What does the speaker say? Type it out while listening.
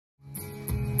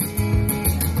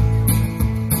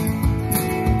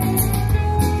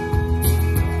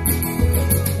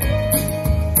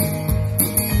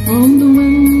On the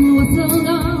wind whistled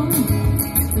down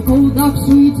the cold dark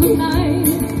streets of night,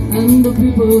 and the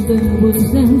people there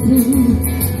was dancing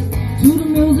to the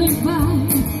music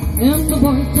vibe. And the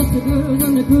boys took the girls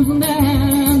and the girls on their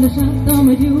hand, and they shot them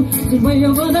at you, stood way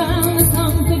over down. The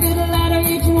songs to get a ladder,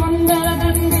 each one better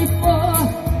than before.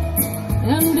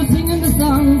 And they're singing the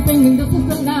song, singing this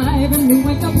is alive. And we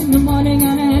wake up in the morning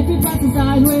and a happy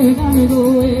exercise. We're gonna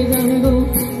go, we're gonna go,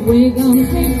 we're gonna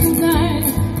sleep tonight.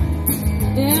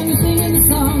 And we're singing the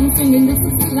song, singing this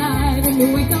is alive. And we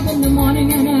wake up in the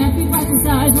morning and a happy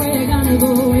exercise. We're gonna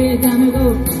go, we're gonna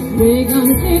go, we're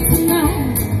gonna sleep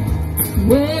tonight.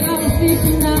 We're gonna sleep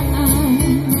tonight.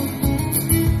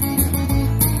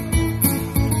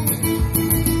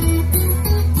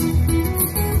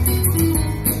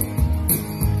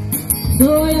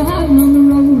 So you're hiding on the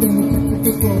road and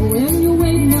the traffic go, and you're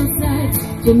waiting outside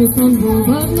Jimmy's front door,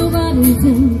 but nobody's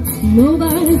in,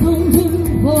 nobody's home to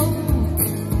fall.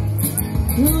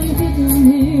 So you're sitting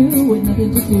here with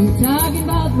nothing to do, talking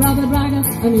about Robert Ryder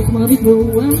and his money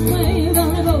crew. And where you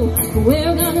gonna go?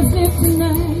 We're gonna sleep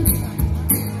tonight.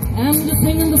 And just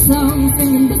singing the song,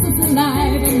 singing this is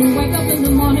alive. And we wake up in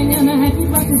the morning and a happy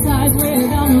exercise. We're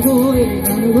gonna go, we're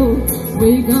gonna go,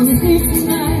 we're gonna sleep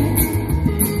tonight.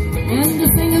 And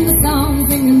just singing the song,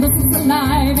 singing this is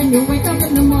alive. And you wake up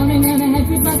in the morning and a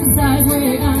happy exercise.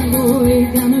 We're gonna go,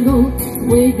 we're gonna go,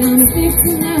 we're gonna sleep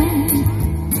tonight.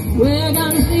 We're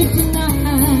gonna sleep tonight.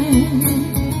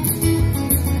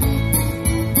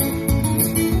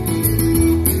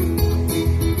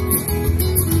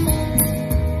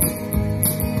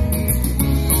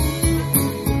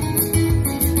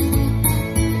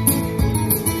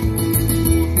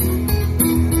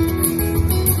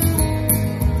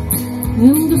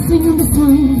 And just singing the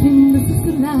song, singing this is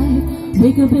alive.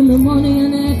 Wake up in the morning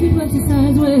and a happy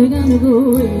exercise. We're gonna go,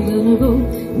 we're gonna go,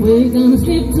 we're gonna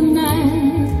sleep tonight.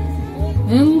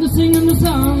 And just singing the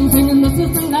song, singing this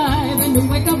is alive. And you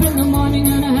wake up in the morning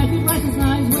and a happy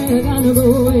exercise. We're gonna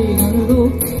go, we're gonna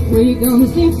go, we're gonna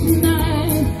sleep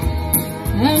tonight.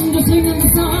 And just singing the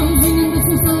song, singing this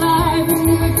is alive. And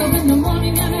you wake up in the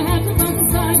morning and a happy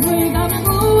exercise. We're gonna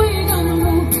go, we're gonna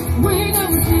go, we're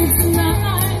gonna sleep tonight.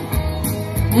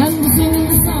 And we're singing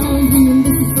the song, singing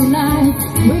this is the night.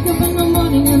 Wake up in the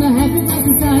morning and a happy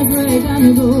exercise. We're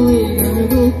gonna go, we're gonna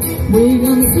go, we're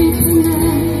gonna sleep tonight.